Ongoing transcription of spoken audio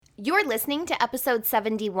You're listening to episode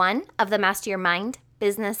 71 of the Master Your Mind,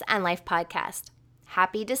 Business, and Life podcast.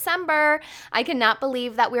 Happy December! I cannot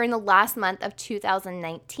believe that we're in the last month of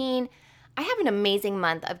 2019. I have an amazing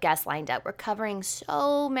month of guests lined up. We're covering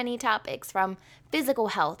so many topics from physical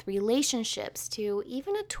health, relationships, to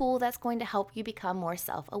even a tool that's going to help you become more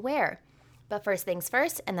self-aware. But first things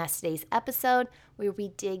first, and that's today's episode, where we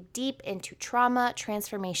dig deep into trauma,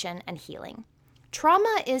 transformation, and healing.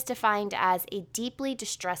 Trauma is defined as a deeply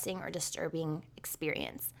distressing or disturbing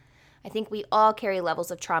experience. I think we all carry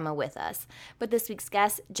levels of trauma with us, but this week's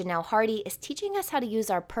guest, Janelle Hardy, is teaching us how to use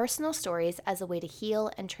our personal stories as a way to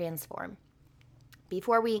heal and transform.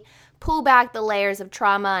 Before we pull back the layers of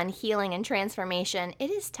trauma and healing and transformation,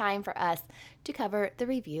 it is time for us to cover the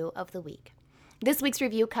review of the week. This week's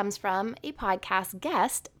review comes from a podcast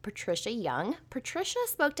guest, Patricia Young. Patricia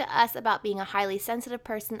spoke to us about being a highly sensitive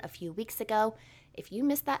person a few weeks ago. If you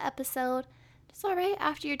missed that episode, it's all right.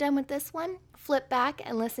 After you're done with this one, flip back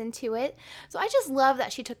and listen to it. So I just love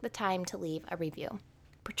that she took the time to leave a review.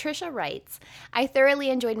 Patricia writes, I thoroughly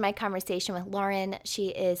enjoyed my conversation with Lauren. She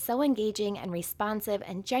is so engaging and responsive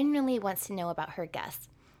and genuinely wants to know about her guests.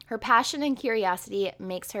 Her passion and curiosity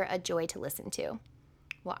makes her a joy to listen to.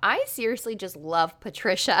 Well, I seriously just love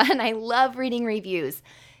Patricia, and I love reading reviews.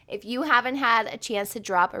 If you haven't had a chance to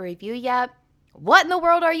drop a review yet, what in the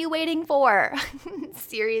world are you waiting for?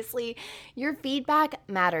 Seriously, your feedback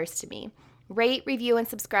matters to me. Rate, review, and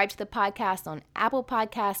subscribe to the podcast on Apple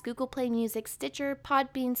Podcasts, Google Play Music, Stitcher,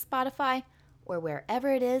 Podbean, Spotify, or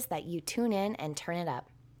wherever it is that you tune in and turn it up.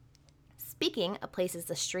 Speaking of places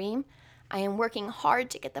to stream, I am working hard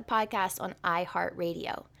to get the podcast on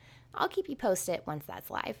iHeartRadio. I'll keep you posted once that's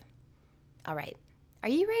live. All right, are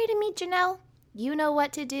you ready to meet Janelle? You know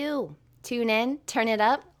what to do. Tune in, turn it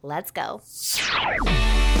up, let's go.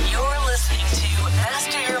 You're listening to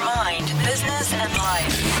Master Your Mind, Business, and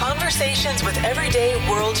Life. Conversations with everyday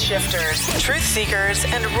world shifters, truth seekers,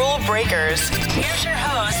 and rule breakers. Here's your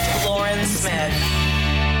host, Lauren Smith.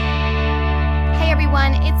 Hey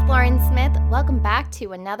everyone, it's Lauren Smith. Welcome back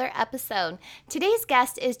to another episode. Today's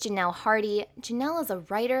guest is Janelle Hardy. Janelle is a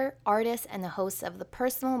writer, artist, and the host of the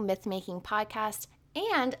Personal Myth-Making podcast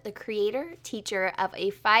and the creator, teacher of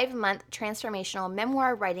a 5-month transformational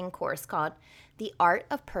memoir writing course called The Art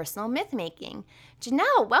of Personal Myth-Making.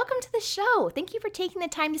 Janelle, welcome to the show. Thank you for taking the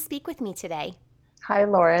time to speak with me today. Hi,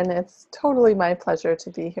 Lauren. It's totally my pleasure to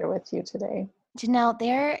be here with you today. Janelle,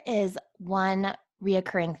 there is one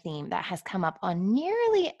reoccurring theme that has come up on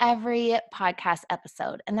nearly every podcast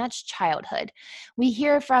episode, and that's childhood. We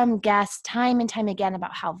hear from guests time and time again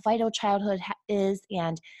about how vital childhood is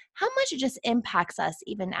and how much it just impacts us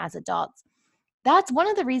even as adults. That's one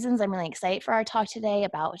of the reasons I'm really excited for our talk today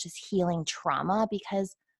about just healing trauma,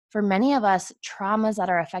 because for many of us, traumas that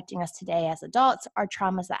are affecting us today as adults are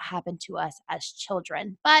traumas that happened to us as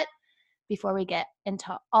children. But before we get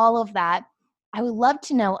into all of that, I would love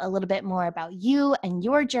to know a little bit more about you and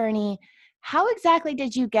your journey. How exactly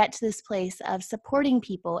did you get to this place of supporting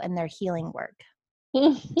people in their healing work?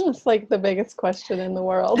 It's like the biggest question in the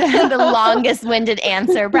world. The longest-winded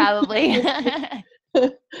answer, probably.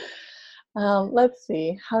 Let's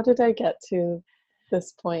see. How did I get to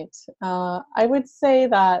this point? I would say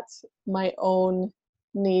that my own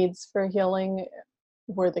needs for healing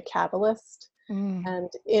were the catalyst. And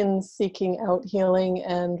in seeking out healing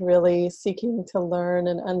and really seeking to learn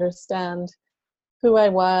and understand who I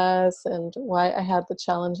was and why I had the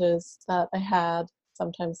challenges that I had,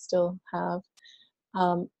 sometimes still have,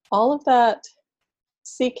 all of that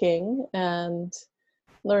seeking and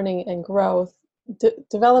learning and growth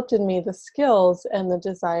developed in me the skills and the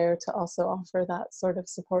desire to also offer that sort of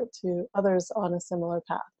support to others on a similar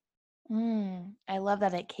path. I love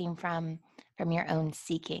that it came from your own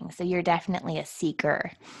seeking. So you're definitely a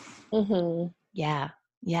seeker. Mm-hmm.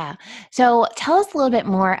 Yeah. So tell us a little bit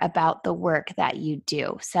more about the work that you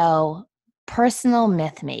do. So personal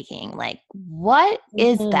myth making, like what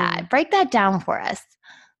is that? Break that down for us.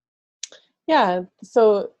 Yeah.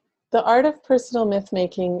 So the Art of Personal Myth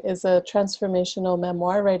Making is a transformational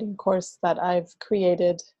memoir writing course that I've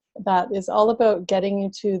created that is all about getting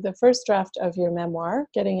you to the first draft of your memoir,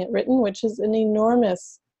 getting it written, which is an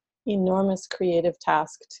enormous creative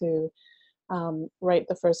task to write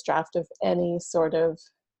the first draft of any sort of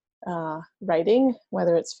writing,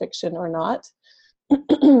 whether it's fiction or not.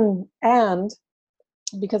 And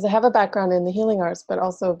because I have a background in the healing arts, but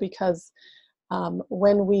also because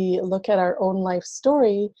when we look at our own life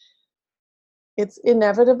story, it's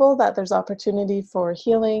inevitable that there's opportunity for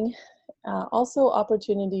healing, also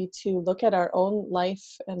opportunity to look at our own life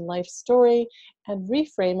and life story and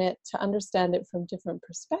reframe it to understand it from different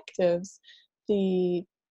perspectives.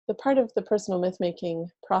 The the part of the personal myth-making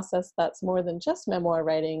process that's more than just memoir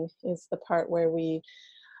writing is the part where we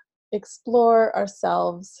explore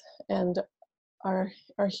ourselves and our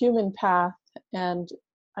human path. And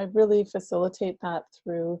I really facilitate that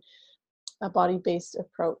through a body-based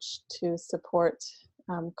approach to support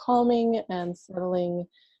calming and settling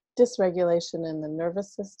dysregulation in the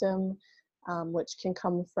nervous system, which can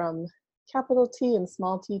come from capital T and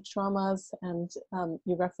small t traumas. And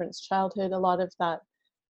you referenced childhood. A lot of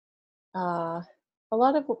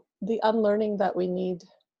the unlearning that we need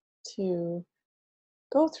to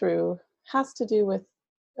go through has to do with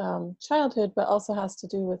childhood, but also has to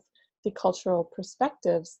do with the cultural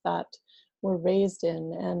perspectives that we're raised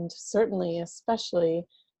in, and certainly, especially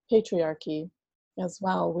patriarchy as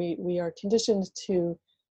well. We are conditioned to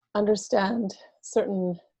understand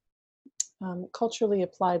certain culturally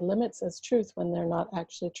applied limits as truth when they're not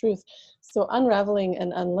actually truth. So unraveling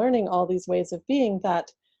and unlearning all these ways of being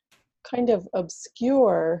that kind of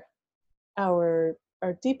obscure our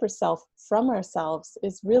deeper self from ourselves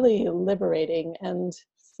is really liberating. And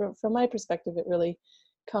from my perspective, it really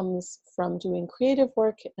comes from doing creative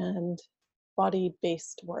work and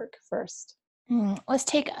body-based work first. Let's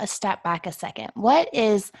take a step back a second. What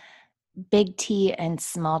is big T and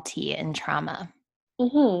small t in trauma?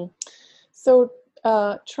 Mm-hmm. So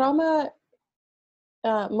trauma,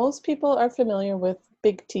 most people are familiar with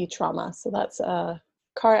big T trauma. So that's a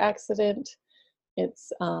car accident.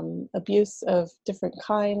 It's abuse of different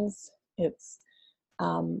kinds. It's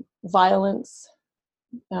violence,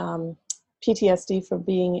 PTSD from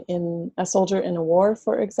being a soldier in a war,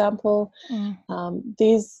 for example.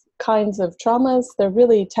 These kinds of traumas, they're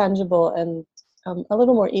really tangible and a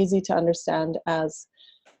little more easy to understand as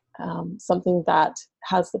something that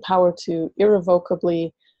has the power to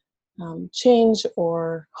irrevocably change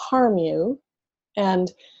or harm you.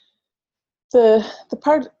 And the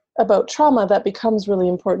part about trauma that becomes really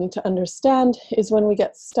important to understand is when we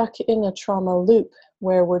get stuck in a trauma loop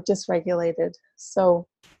where we're dysregulated. So,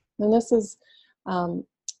 and this is,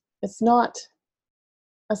 it's not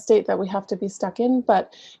a state that we have to be stuck in,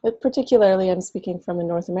 but particularly I'm speaking from a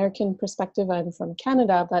North American perspective. I'm from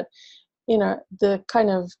Canada, but in the kind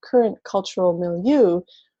of current cultural milieu,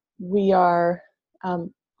 we're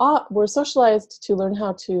socialized to learn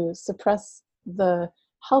how to suppress the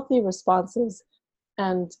healthy responses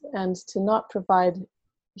and to not provide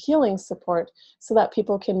healing support so that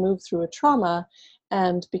people can move through a trauma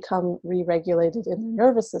and become re-regulated in their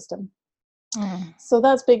nervous system. So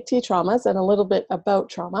that's big T traumas and a little bit about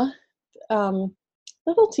trauma.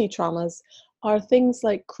 Little t traumas are things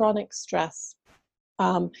like chronic stress.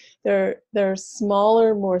 They're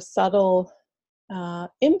smaller, more subtle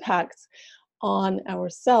impacts on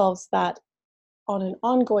ourselves that on an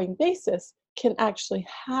ongoing basis can actually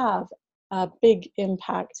have a big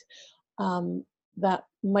impact that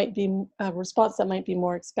might be a response that might be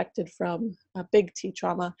more expected from a big T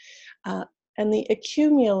trauma. And the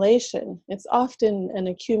accumulation, it's often an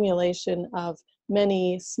accumulation of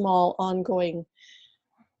many small ongoing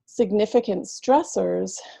significant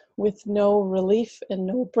stressors with no relief and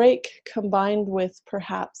no break, combined with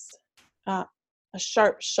perhaps a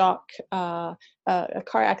sharp shock, a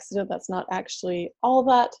car accident that's not actually all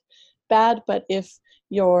that bad, but if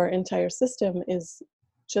your entire system is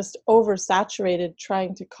just oversaturated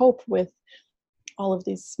trying to cope with all of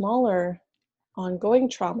these smaller ongoing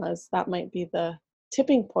traumas, that might be the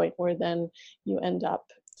tipping point where then you end up,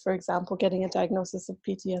 for example, getting a diagnosis of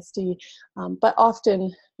PTSD. But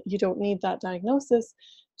often you don't need that diagnosis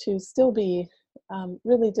to still be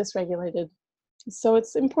really dysregulated. So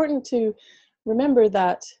it's important to remember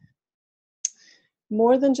that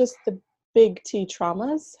more than just the big T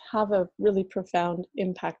traumas have a really profound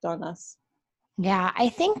impact on us. Yeah, I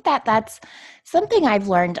think that that's something I've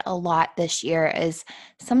learned a lot this year is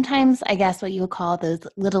sometimes I guess what you would call those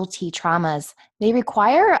little T traumas, they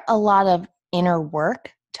require a lot of inner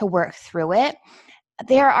work to work through it.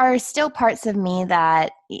 There are still parts of me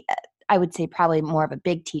that I would say probably more of a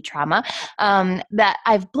big T trauma that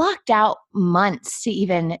I've blocked out months to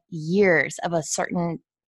even years of a certain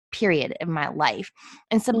period in my life.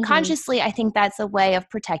 And subconsciously, I think that's a way of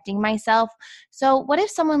protecting myself. So what if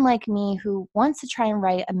someone like me who wants to try and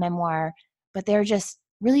write a memoir, but they're just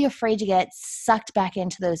really afraid to get sucked back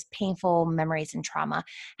into those painful memories and trauma?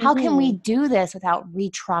 How can we do this without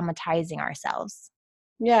re-traumatizing ourselves?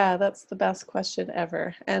 Yeah, that's the best question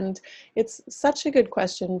ever. And it's such a good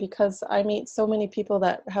question because I meet so many people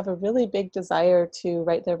that have a really big desire to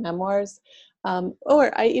write their memoirs.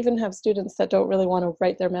 Or I even have students that don't really want to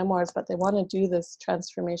write their memoirs, but they want to do this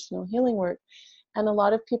transformational healing work. And a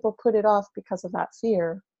lot of people put it off because of that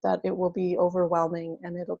fear. that it will be overwhelming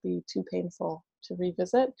and it'll be too painful to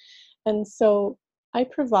revisit. And so I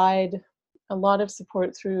provide a lot of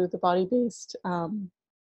support through the body-based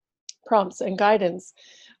prompts and guidance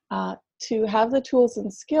to have the tools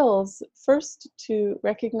and skills first to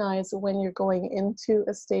recognize when you're going into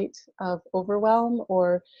a state of overwhelm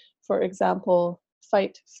or, for example,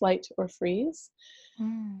 fight, flight, or freeze.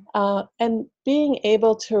 And being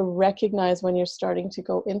able to recognize when you're starting to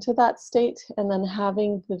go into that state, and then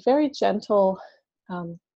having the very gentle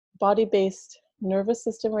body-based nervous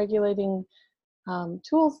system regulating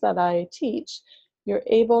tools that I teach, you're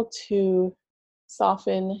able to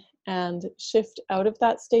soften and shift out of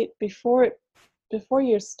that state before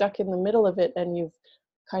you're stuck in the middle of it and you've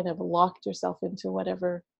kind of locked yourself into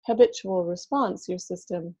whatever habitual response your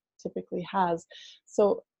system typically has.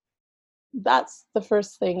 So that's the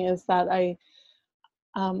first thing, is that I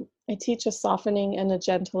teach a softening and a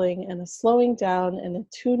gentling and a slowing down and a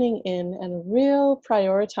tuning in and a real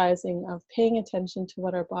prioritizing of paying attention to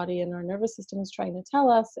what our body and our nervous system is trying to tell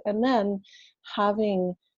us, and then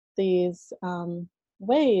having these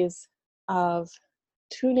ways of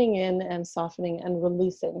tuning in and softening and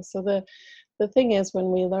releasing. So the thing is,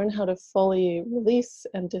 when we learn how to fully release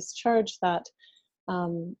and discharge that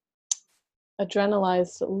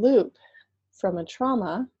adrenalized loop from a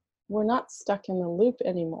trauma, we're not stuck in the loop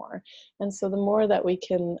anymore. And so the more that we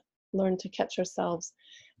can learn to catch ourselves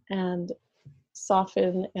and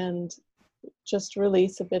soften and just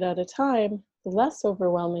release a bit at a time, the less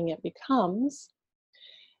overwhelming it becomes.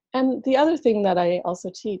 And the other thing that I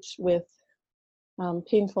also teach with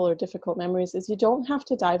painful or difficult memories is you don't have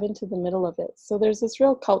to dive into the middle of it. So there's this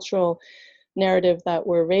real cultural narrative that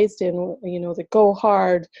we're raised in, the go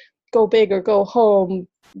hard, go big or go home,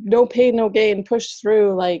 no pain, no gain, push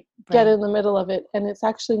through, like get in the middle of it. And it's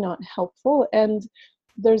actually not helpful. And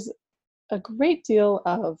there's a great deal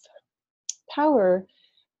of power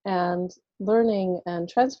and learning and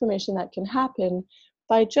transformation that can happen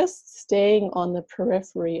by just staying on the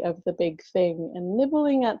periphery of the big thing and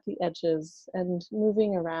nibbling at the edges and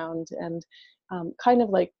moving around and kind of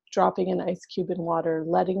like dropping an ice cube in water,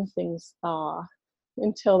 letting things thaw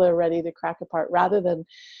until they're ready to crack apart, rather than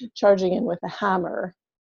charging in with a hammer.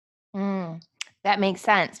 That makes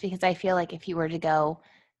sense, because I feel like if you were to go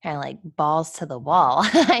kind of like balls to the wall,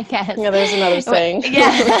 I guess. Yeah, there's another saying. Yeah,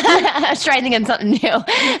 I was trying to think of something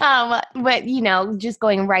new. But just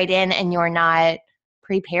going right in and you're not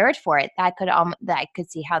prepared for it, that I could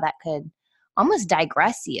see how that could almost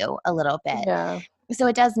digress you a little bit. Yeah. So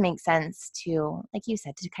it does make sense to, like you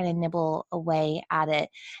said, to kind of nibble away at it.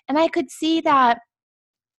 And I could see that,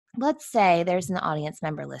 let's say there's an audience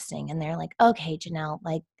member listening and they're like, okay, Janelle,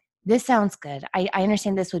 like this sounds good. I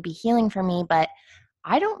understand this would be healing for me, but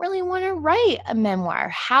I don't really want to write a memoir.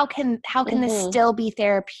 How can this still be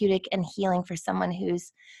therapeutic and healing for someone who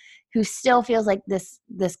still feels like this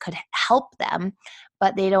could help them,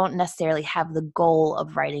 but they don't necessarily have the goal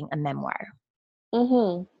of writing a memoir?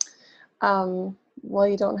 Well,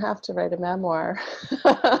 you don't have to write a memoir,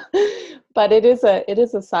 but it is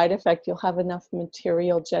a side effect. You'll have enough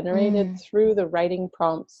material generated through the writing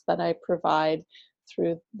prompts that I provide,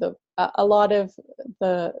 through a lot of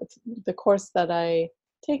the course that I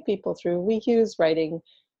take people through. We use writing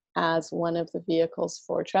as one of the vehicles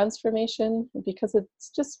for transformation, because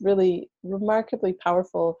it's just really remarkably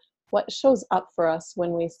powerful what shows up for us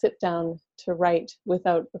when we sit down to write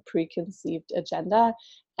without a preconceived agenda.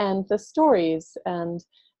 And the stories, and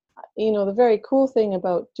the very cool thing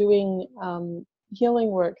about doing healing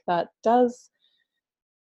work that does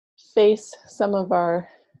face some of our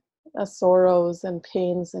sorrows and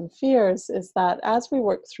pains and fears, is that as we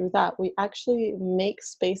work through that, we actually make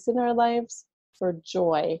space in our lives for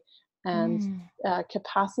joy and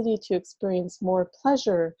capacity to experience more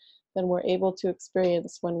pleasure than we're able to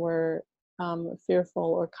experience when we're fearful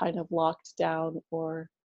or kind of locked down or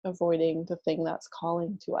avoiding the thing that's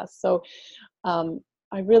calling to us. So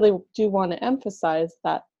I really do want to emphasize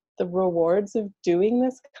that the rewards of doing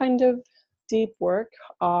this kind of deep work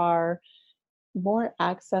are more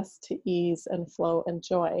access to ease and flow and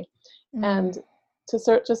joy. And to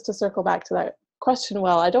circle back to that question,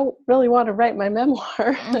 well, I don't really want to write my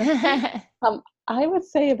memoir. I would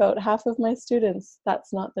say about half of my students,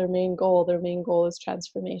 that's not their main goal. Their main goal is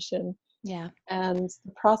transformation. Yeah. And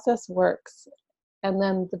the process works. And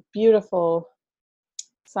then the beautiful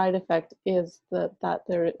side effect is that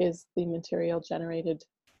there is the material generated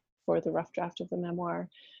for the rough draft of the memoir.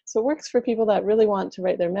 So it works for people that really want to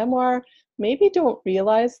write their memoir, maybe don't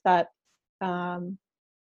realize that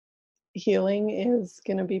healing is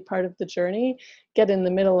going to be part of the journey, get in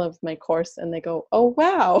the middle of my course and they go, oh,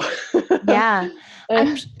 wow. Yeah.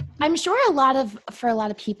 I'm sure for a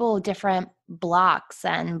lot of people, different blocks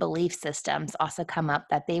and belief systems also come up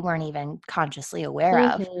that they weren't even consciously aware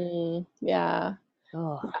of. Yeah.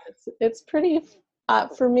 Oh. It's pretty,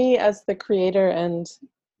 for me as the creator and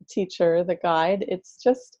teacher, the guide, it's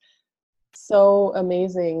just so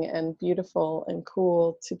amazing and beautiful and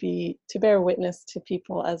cool to bear witness to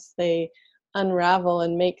people as they unravel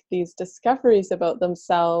and make these discoveries about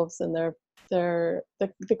themselves and the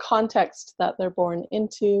context that they're born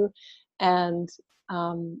into, and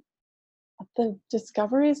the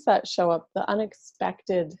discoveries that show up, the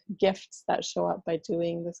unexpected gifts that show up by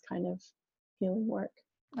doing this kind of healing work.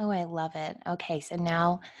 Oh, I love it. Okay, so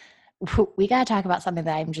now we got to talk about something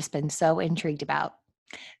that I've just been so intrigued about.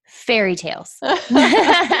 Fairy tales.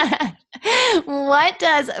 What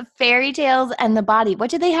does fairy tales and the body, what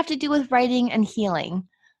do they have to do with writing and healing?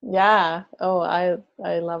 Yeah. Oh, I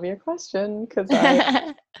love your question, because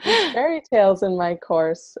I use fairy tales in my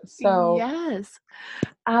course. So Yes.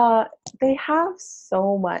 they have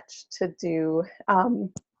so much to do.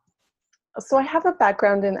 So I have a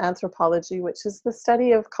background in anthropology, which is the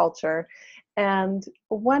study of culture. And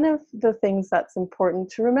one of the things that's important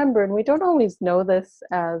to remember, and we don't always know this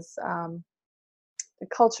as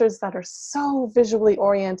cultures that are so visually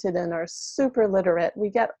oriented and are super literate, we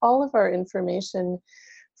get all of our information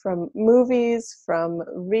from movies, from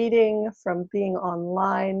reading, from being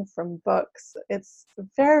online, from books. It's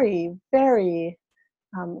very, very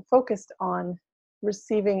focused on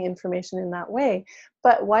receiving information in that way.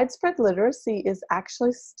 But widespread literacy is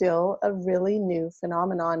actually still a really new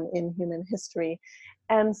phenomenon in human history.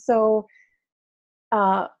 And so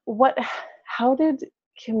how did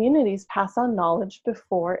communities pass on knowledge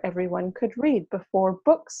before everyone could read, before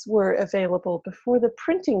books were available, before the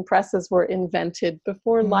printing presses were invented,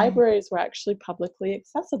 before libraries were actually publicly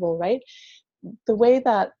accessible, right? The way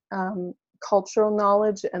that cultural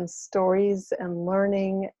knowledge and stories and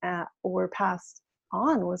learning were passed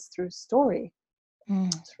on was through story,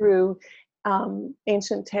 through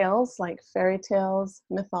ancient tales like fairy tales,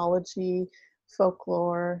 mythology,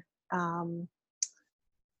 folklore,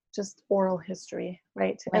 just oral history,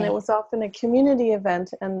 right? And it was often a community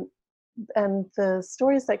event, and the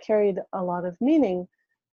stories that carried a lot of meaning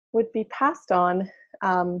would be passed on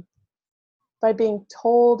by being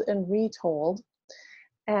told and retold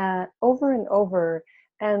over and over.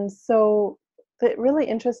 And so the really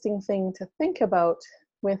interesting thing to think about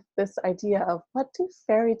with this idea of what do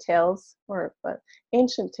fairy tales or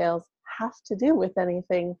ancient tales have to do with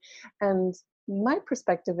anything? And my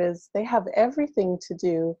perspective is they have everything to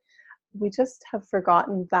do. We just have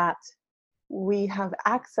forgotten that we have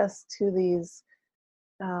access to these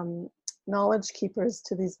knowledge keepers,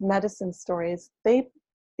 to these medicine stories. They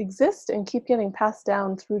exist and keep getting passed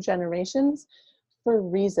down through generations for a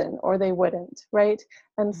reason, or they wouldn't, right?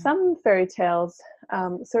 And some fairy tales,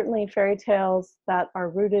 certainly fairy tales that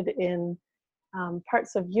are rooted in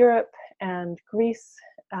parts of Europe and Greece,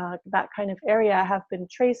 that kind of area, have been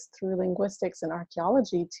traced through linguistics and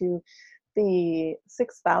archaeology to be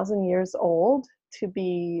 6,000 years old, to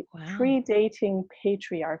be predating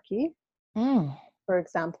patriarchy, for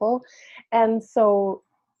example. And so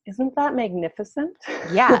isn't that magnificent?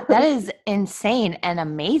 Yeah, that is insane and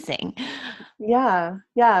amazing. Yeah.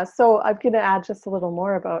 So I'm going to add just a little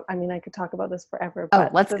more about, I mean, I could talk about this forever.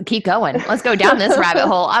 But let's keep going. Let's go down this rabbit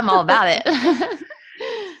hole. I'm all about it.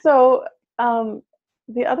 So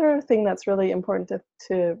the other thing that's really important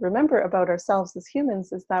to remember about ourselves as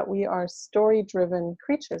humans is that we are story-driven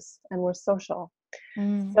creatures and we're social.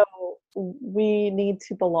 So we need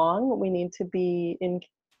to belong. We need to be in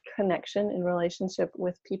connection, in relationship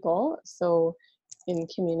with people, so in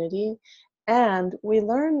community. And we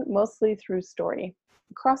learn mostly through story.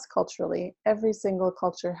 Cross-culturally, every single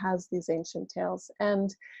culture has these ancient tales.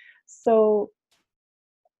 And so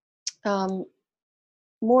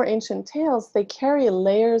more ancient tales, they carry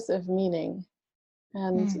layers of meaning.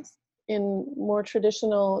 And in more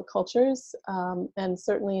traditional cultures, and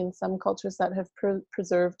certainly in some cultures that have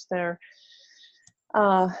preserved their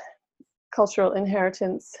cultural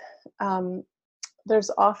inheritance,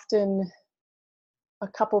 there's often a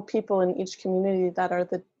couple people in each community that are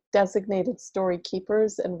the designated story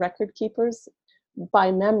keepers and record keepers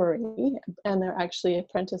by memory, and they're actually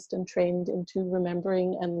apprenticed and trained into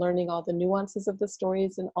remembering and learning all the nuances of the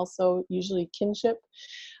stories, and also usually kinship.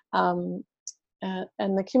 And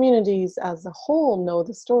the communities as a whole know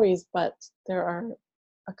the stories, but there are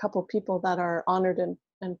a couple people that are honored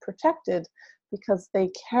and protected because they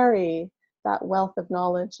carry that wealth of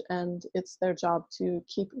knowledge, and it's their job to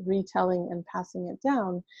keep retelling and passing it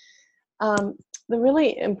down. The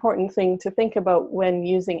really important thing to think about when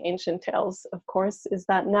using ancient tales, of course, is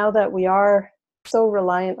that now that we are so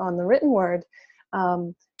reliant on the written word,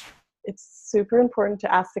 it's super important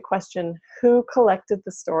to ask the question, who collected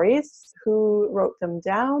the stories? Who wrote them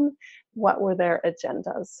down? What were their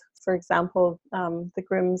agendas? For example, the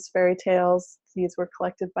Grimm's fairy tales, these were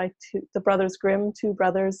collected by the brothers Grimm, two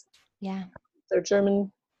brothers. Yeah. They're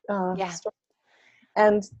German Yeah. stories.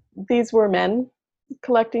 And these were men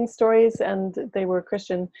collecting stories, and they were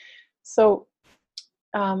Christian. So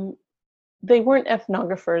they weren't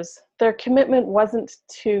ethnographers. Their commitment wasn't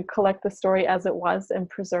to collect the story as it was and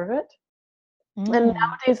preserve it. And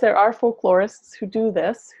nowadays there are folklorists who do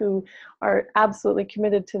this, who are absolutely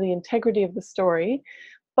committed to the integrity of the story.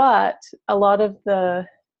 But a lot of the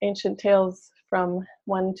ancient tales from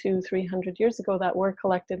 100 to 300 years ago that were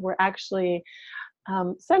collected were actually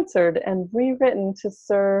censored and rewritten to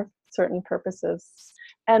serve certain purposes.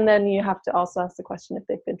 And then you have to also ask the question if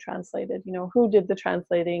they've been translated. You know, who did the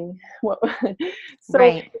translating? So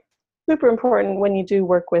Right. super important when you do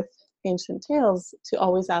work with ancient tales to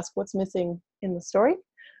always ask what's missing in the story,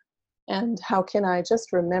 and how can I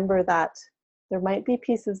just remember that there might be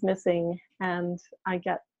pieces missing, and I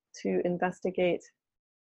get to investigate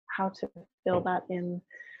how to fill that in.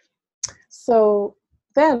 So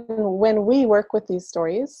then when we work with these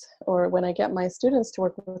stories, or when I get my students to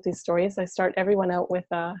work with these stories, I start everyone out with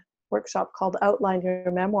a workshop called Outline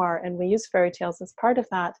Your Memoir, and we use fairy tales as part of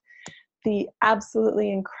that. The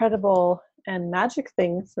absolutely incredible and magic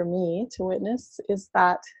thing for me to witness is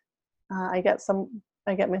that I get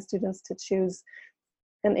my students to choose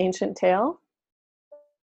an ancient tale,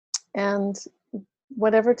 and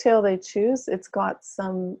whatever tale they choose, it's got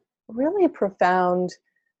some really profound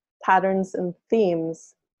patterns and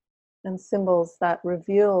themes and symbols that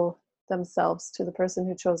reveal themselves to the person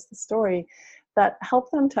who chose the story, that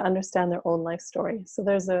help them to understand their own life story. So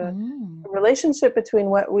there's a relationship between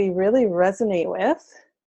what we really resonate with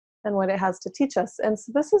and what it has to teach us. And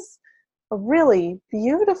so this is a really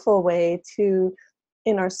beautiful way to,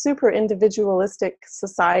 in our super individualistic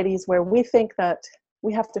societies where we think that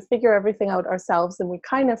we have to figure everything out ourselves, and we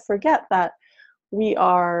kind of forget that we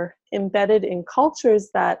are embedded in cultures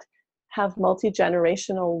that have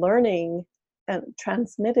multi-generational learning and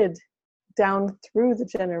transmitted down through the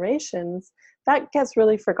generations. That gets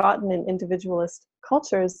really forgotten in individualist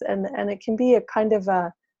cultures, and it can be a kind of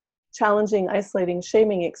a challenging, isolating,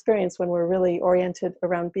 shaming experience when we're really oriented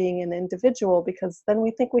around being an individual, because then we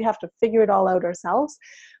think we have to figure it all out ourselves.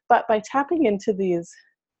 But by tapping into these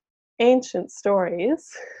ancient stories,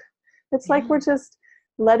 it's like we're just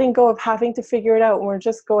letting go of having to figure it out, and we're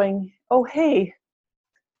just going, oh hey,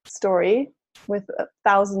 story with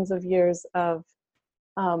thousands of years of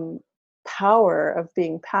power of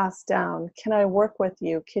being passed down, can I work with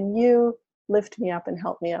you? Can you lift me up and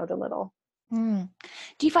help me out a little? Do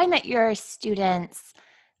you find that your students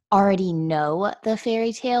already know the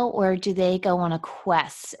fairy tale, or do they go on a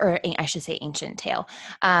quest, or I should say ancient tale,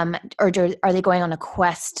 or are they going on a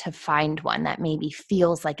quest to find one that maybe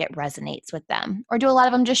feels like it resonates with them? Or do a lot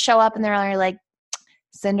of them just show up and they're like,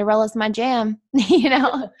 Cinderella's my jam, you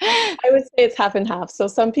know? I would say it's half and half. So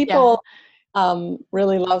some people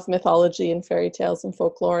really love mythology and fairy tales and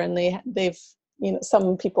folklore, and they've, you know,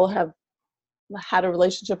 some people have had a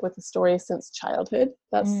relationship with the story since childhood.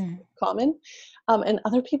 That's common. And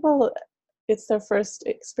other people, it's their first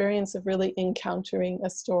experience of really encountering a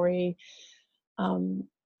story. And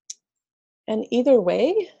either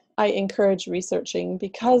way, I encourage researching,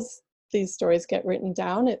 because these stories get written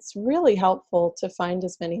down. It's really helpful to find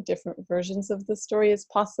as many different versions of the story as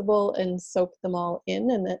possible and soak them all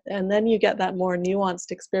in. And then you get that more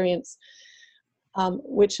nuanced experience,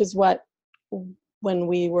 which is what, when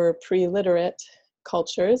we were pre-literate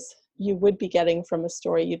cultures, you would be getting from a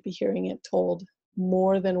story. You'd be hearing it told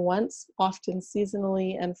more than once, often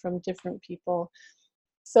seasonally, and from different people.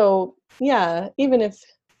 So yeah, even if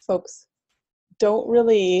folks don't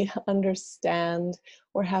really understand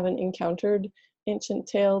or haven't encountered ancient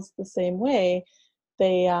tales the same way,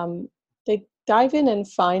 they dive in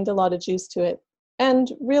and find a lot of juice to it.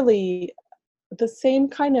 And really, the same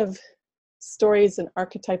kind of stories and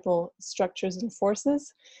archetypal structures and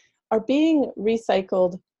forces are being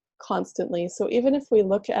recycled constantly. So even if we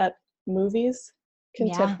look at movies,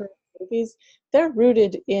 contemporary movies, they're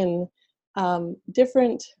rooted in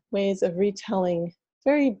different ways of retelling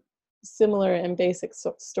very similar and basic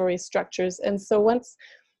story structures. And so once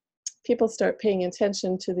people start paying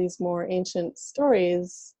attention to these more ancient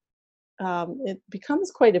stories, it becomes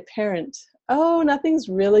quite apparent oh, nothing's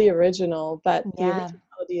really original, but the Yeah.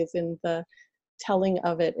 originality is in the telling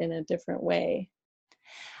of it in a different way.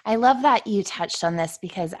 I love that you touched on this,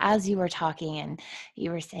 because as you were talking and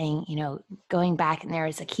you were saying, going back and there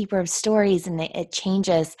is a keeper of stories and it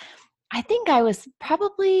changes. I think I was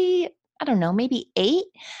probably, I don't know, maybe 8.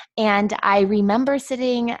 And I remember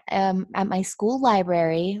sitting at my school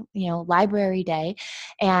library, library day,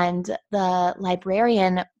 and the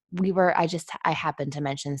librarian, I happened to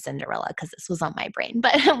mention Cinderella because this was on my brain,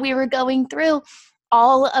 but we were going through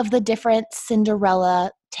all of the different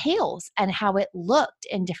Cinderella tales and how it looked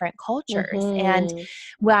in different cultures. And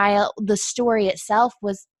Mm-hmm. while the story itself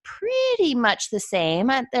was pretty much the same,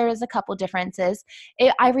 there was a couple differences.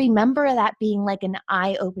 I remember that being like an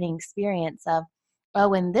eye-opening experience of,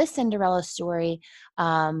 oh, in this Cinderella story,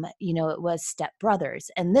 it was stepbrothers.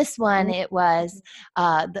 And this one, it was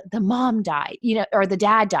the mom died, or the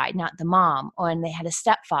dad died, not the mom, and they had a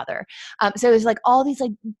stepfather. So it was like all these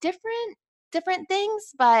like different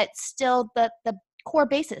things, but still the core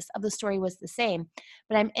basis of the story was the same.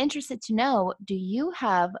 But I'm interested to know, do you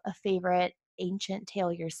have a favorite ancient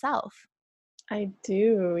tale yourself? I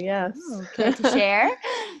do, yes. Oh, care to share?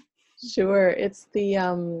 Sure. It's the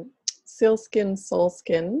Sealskin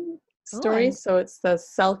Soulskin Oh, story. So it's the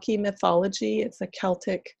Selkie mythology. It's a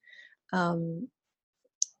Celtic um,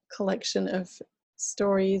 collection of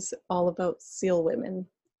stories all about seal women.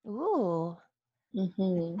 ooh,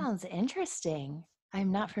 Hmm. sounds interesting.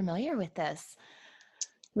 I'm not familiar with this.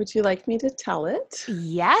 Would you like me to tell it?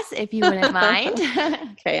 Yes, if you wouldn't mind.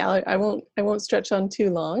 Okay, I won't stretch on too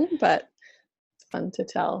long, but it's fun to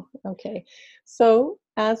tell. Okay. So,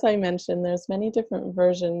 as I mentioned, there's many different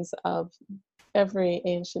versions of every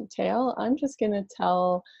ancient tale. I'm just going to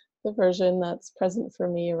tell the version that's present for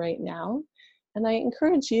me right now. And I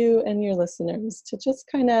encourage you and your listeners to just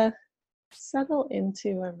kind of settle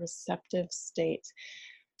into a receptive state,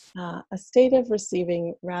 a state of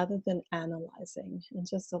receiving rather than analyzing, and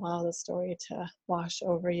just allow the story to wash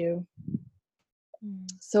over you.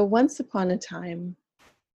 So, once upon a time,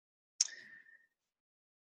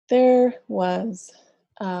 there was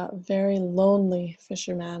a very lonely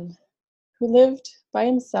fisherman who lived by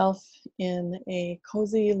himself in a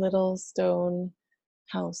cozy little stone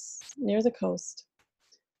house near the coast,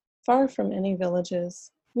 far from any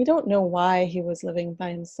villages. We don't know why he was living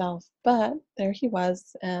by himself, but there he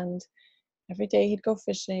was, and every day he'd go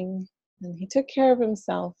fishing, and he took care of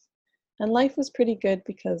himself. And life was pretty good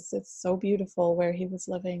because it's so beautiful where he was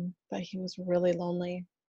living, but he was really lonely.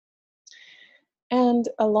 And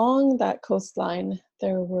along that coastline,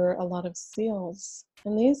 there were a lot of seals,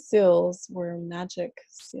 and these seals were magic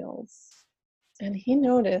seals. And he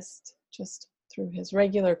noticed, just through his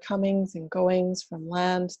regular comings and goings from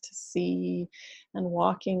land to sea, and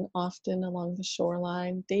walking often along the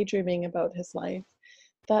shoreline, daydreaming about his life,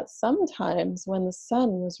 that sometimes when the sun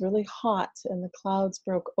was really hot and the clouds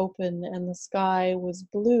broke open and the sky was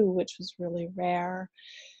blue, which was really rare,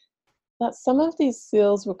 that some of these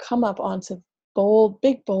seals would come up onto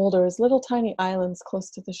big boulders, little tiny islands close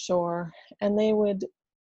to the shore, and they would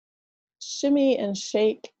shimmy and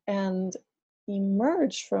shake and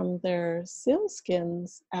emerge from their seal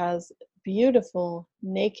skins as beautiful,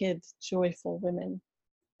 naked, joyful women.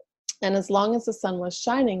 And as long as the sun was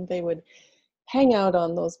shining, they would hang out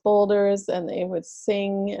on those boulders, and they would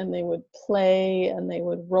sing and they would play and they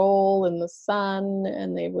would roll in the sun,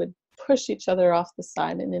 and they would push each other off the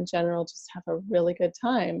side, and in general just have a really good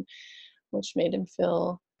time, which made him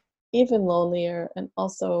feel even lonelier and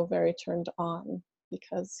also very turned on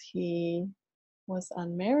because he was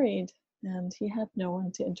unmarried and he had no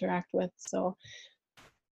one to interact with. So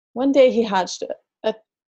one day he hatched a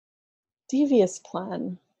devious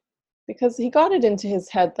plan, because he got it into his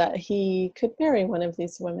head that he could marry one of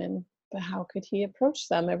these women. But how could he approach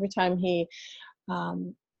them? Every time he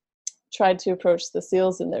tried to approach the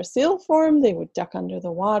seals in their seal form, they would duck under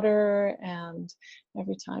the water. And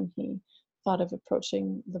every time he thought of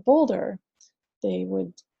approaching the boulder, they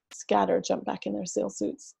would scatter, jump back in their seal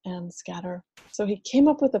suits and scatter. So he came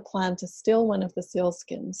up with a plan to steal one of the seal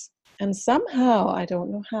skins. And somehow, I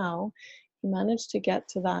don't know how, he managed to get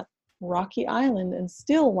to that rocky island and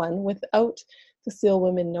steal one without the seal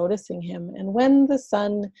women noticing him. And when the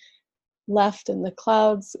sun left and the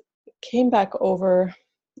clouds came back over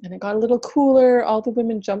and it got a little cooler, all the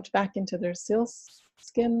women jumped back into their seal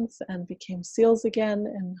skins and became seals again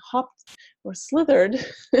and hopped or slithered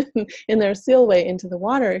in their seal way into the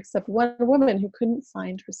water, except one woman who couldn't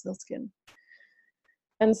find her seal skin.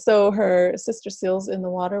 And so her sister seals in the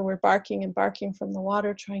water were barking and barking from the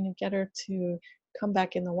water, trying to get her to come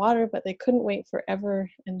back in the water, but they couldn't wait forever,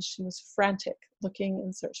 and she was frantic, looking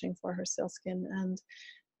and searching for her sealskin. And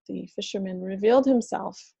the fisherman revealed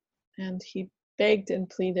himself, and he begged and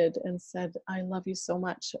pleaded and said, I love you so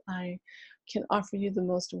much. I can offer you the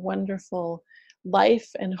most wonderful life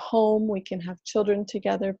and home. We can have children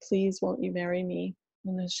together. Please, won't you marry me?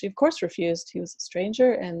 And she, of course, refused. He was a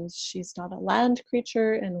stranger, and she's not a land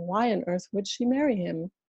creature, and why on earth would she marry him?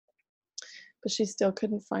 But she still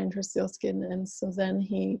couldn't find her sealskin, and so then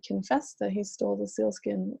he confessed that he stole the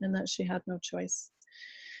sealskin and that she had no choice.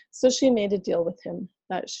 So she made a deal with him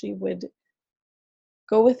that she would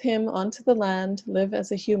go with him onto the land, live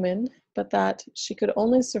as a human, but that she could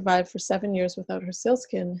only survive for 7 years without her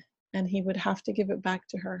sealskin, and he would have to give it back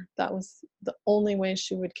to her. That was the only way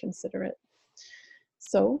she would consider it.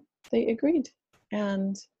 So they agreed.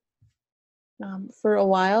 And for a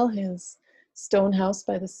while, his stone house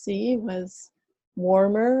by the sea was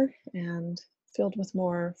warmer and filled with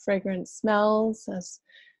more fragrant smells as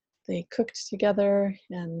they cooked together,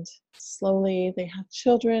 and slowly they had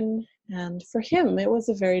children. And for him, it was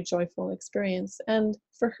a very joyful experience. And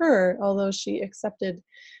for her, although she accepted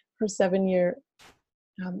her 7-year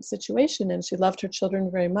situation, and she loved her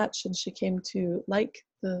children very much, and she came to like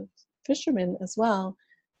the fisherman as well,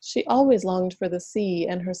 she always longed for the sea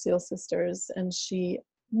and her seal sisters, and she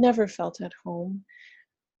never felt at home.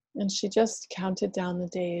 And she just counted down the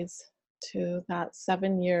days to that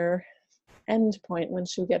 7-year end point when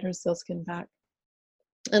she would get her sealskin back.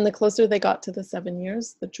 And the closer they got to the 7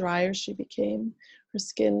 years, the drier she became. Her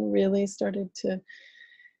skin really started to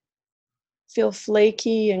feel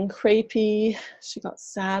flaky and crepey. She got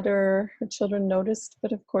sadder. Her children noticed,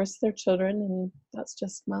 but of course they're children, and that's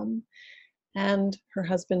just mom. And her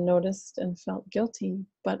husband noticed and felt guilty,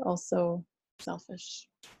 but also selfish.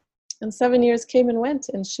 And 7 years came and went,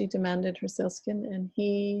 and she demanded her sealskin, and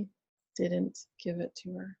he didn't give it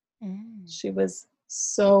to her. She was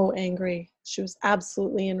so angry. She was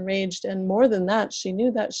absolutely enraged. And more than that, she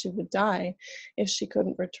knew that she would die if she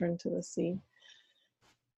couldn't return to the sea.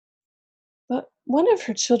 But one of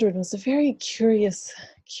her children was a very curious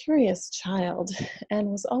child, and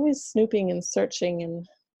was always snooping and searching and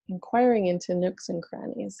inquiring into nooks and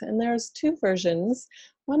crannies. And there's two versions.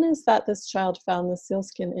 One is that this child found the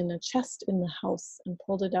sealskin in a chest in the house and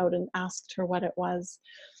pulled it out and asked her what it was.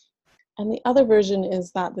 And the other version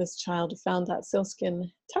is that this child found that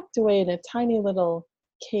sealskin tucked away in a tiny little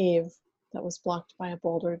cave that was blocked by a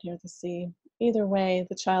boulder near the sea. Either way,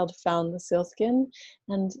 the child found the sealskin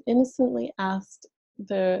and innocently asked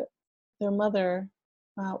their mother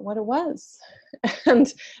what it was.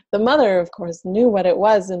 And the mother, of course, knew what it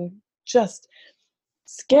was and just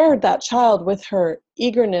scared that child with her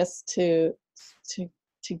eagerness to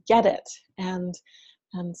get it. And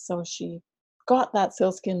so she got that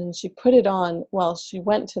sealskin and she put it on. Well, she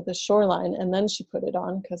went to the shoreline and then she put it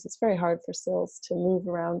on, because it's very hard for seals to move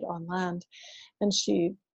around on land. And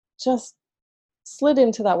she just slid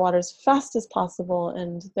into that water as fast as possible.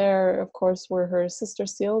 And there, of course, were her sister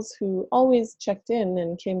seals, who always checked in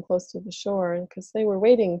and came close to the shore because they were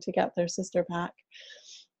waiting to get their sister back.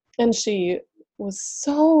 And she was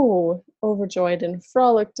so overjoyed and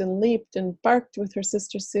frolicked and leaped and barked with her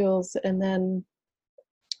sister seals, and then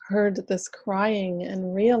heard this crying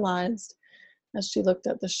and realized, as she looked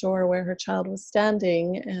at the shore where her child was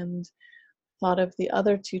standing and thought of the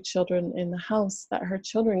other two children in the house, that her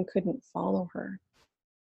children couldn't follow her.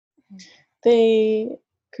 They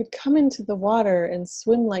could come into the water and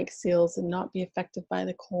swim like seals and not be affected by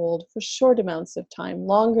the cold for short amounts of time,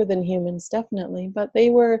 longer than humans definitely, but they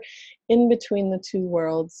were in between the two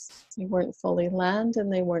worlds. They weren't fully land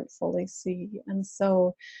and they weren't fully sea. And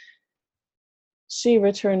so she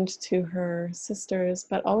returned to her sisters,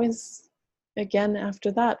 but always again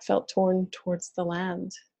after that felt torn towards the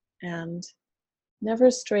land and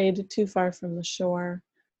never strayed too far from the shore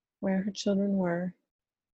where her children were.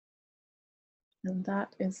 And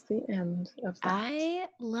that is the end of that. I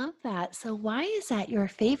love that. So why is that your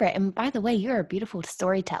favorite? And by the way, you're a beautiful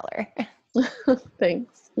storyteller.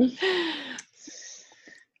 Thanks.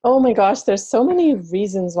 Oh my gosh, there's so many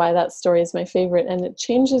reasons why that story is my favorite, and it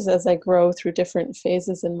changes as I grow through different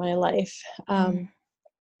phases in my life. I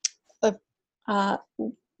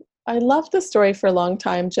loved the story for a long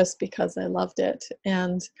time just because I loved it.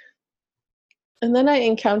 And then I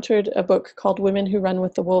encountered a book called Women Who Run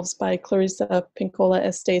with the Wolves by Clarissa Pinkola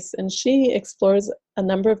Estes, and she explores a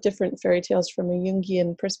number of different fairy tales from a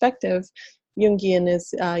Jungian perspective. Jungian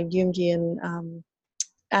is Jungian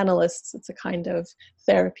analysts. It's a kind of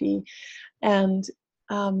therapy. And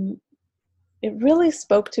it really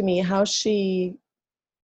spoke to me how she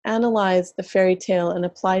analyzed the fairy tale and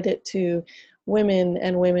applied it to women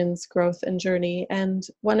and women's growth and journey. And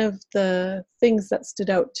one of the things that stood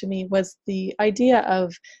out to me was the idea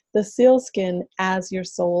of the seal skin as your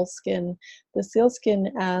soul skin, the seal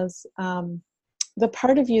skin as the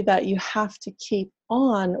part of you that you have to keep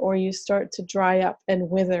on, or you start to dry up and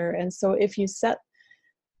wither. And so if you set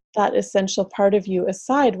that essential part of you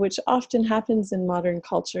aside, which often happens in modern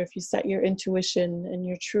culture, if you set your intuition and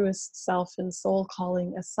your truest self and soul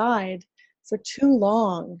calling aside for too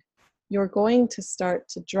long, you're going to start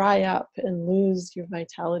to dry up and lose your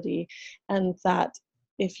vitality. And that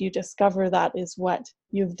if you discover that is what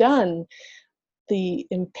you've done, the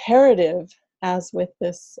imperative, as with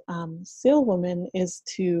this seal woman, is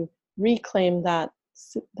to reclaim that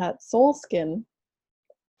soul skin,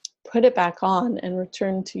 put it back on, and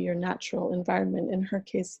return to your natural environment. In her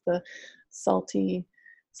case, the salty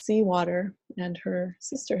seawater and her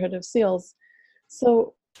sisterhood of seals.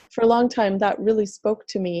 So for a long time, that really spoke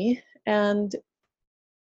to me and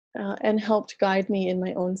helped guide me in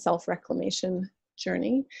my own self-reclamation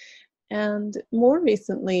journey. And more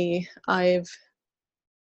recently, I've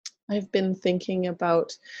been thinking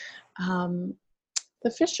about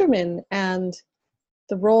the fishermen and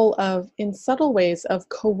the role of, in subtle ways, of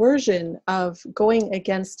coercion, of going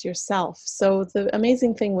against yourself. So the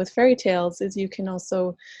amazing thing with fairy tales is you can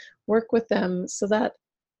also work with them so that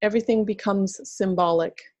everything becomes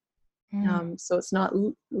symbolic. So it's not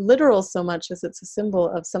literal so much as it's a symbol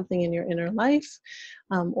of something in your inner life,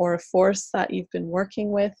 or a force that you've been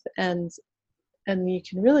working with, and you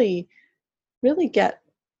can really, really get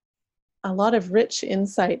a lot of rich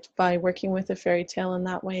insight by working with a fairy tale in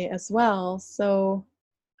that way as well. So,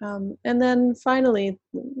 and then finally,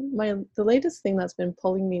 the latest thing that's been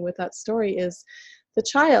pulling me with that story is the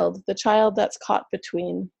child that's caught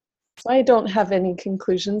between. So I don't have any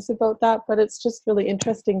conclusions about that, but it's just really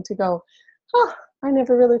interesting to go, I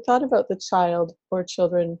never really thought about the child or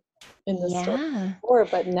children in this story before,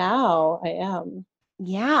 but now I am.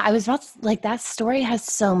 Yeah, I was about to, like, that story has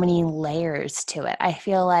so many layers to it. I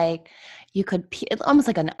feel like you could it's almost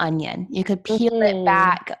like an onion. You could peel it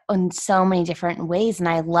back in so many different ways. And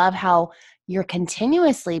I love how you're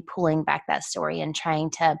continuously pulling back that story and trying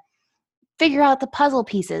to figure out the puzzle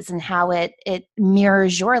pieces and how it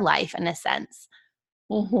mirrors your life in a sense.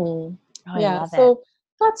 Mm-hmm. Oh, Yeah, I love so it.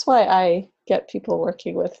 that's why I get people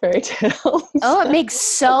working with fairy tales. Oh, it makes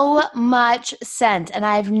so much sense. And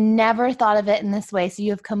I've never thought of it in this way. So you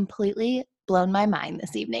have completely blown my mind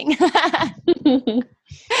this evening.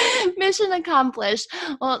 Mission accomplished.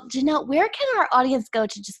 Well, Janelle, where can our audience go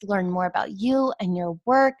to just learn more about you and your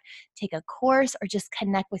work, take a course, or just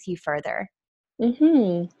connect with you further?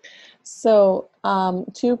 So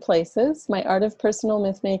 2 places. My Art of Personal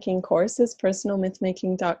Mythmaking course is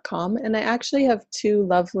personalmythmaking.com, and I actually have 2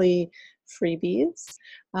 lovely freebies.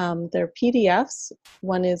 They're PDFs.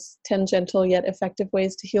 One is 10 gentle yet effective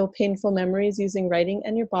ways to heal painful memories using writing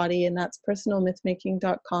and your body, and that's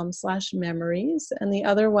personalmythmaking.com/memories. And the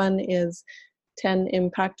other one is 10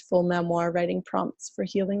 impactful memoir writing prompts for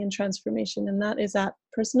healing and transformation, and that is at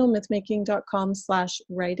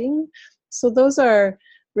personalmythmaking.com/writing. So those are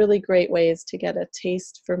really great ways to get a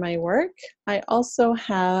taste for my work. I also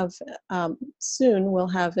have, soon we'll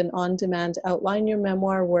have an on-demand Outline Your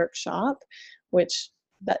Memoir workshop, which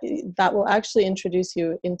that will actually introduce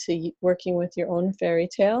you into working with your own fairy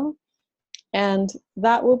tale. And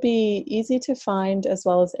that will be easy to find, as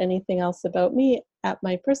well as anything else about me, at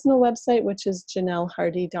my personal website, which is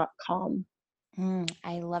janellehardy.com.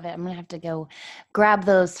 I love it. I'm going to have to go grab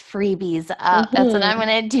those freebies up. That's what I'm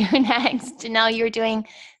going to do next. Janelle, you're doing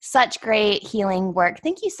such great healing work.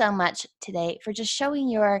 Thank you so much today for just showing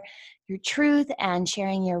your truth and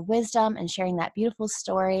sharing your wisdom and sharing that beautiful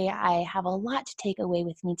story. I have a lot to take away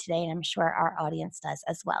with me today, and I'm sure our audience does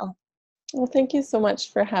as well. Well, thank you so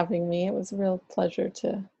much for having me. It was a real pleasure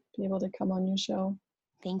to be able to come on your show.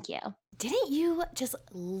 Thank you. Didn't you just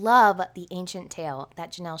love the ancient tale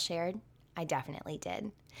that Janelle shared? I definitely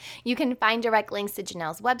did. You can find direct links to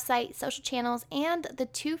Janelle's website, social channels, and the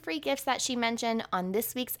 2 free gifts that she mentioned on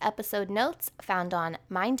this week's episode notes found on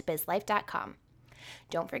mindbizlife.com.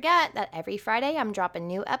 Don't forget that every Friday I'm dropping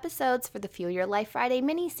new episodes for the Fuel Your Life Friday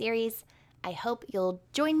mini-series. I hope you'll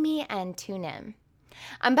join me and tune in.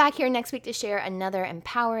 I'm back here next week to share another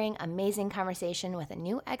empowering, amazing conversation with a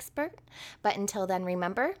new expert. But until then,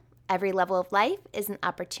 remember, every level of life is an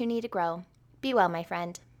opportunity to grow. Be well, my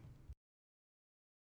friend.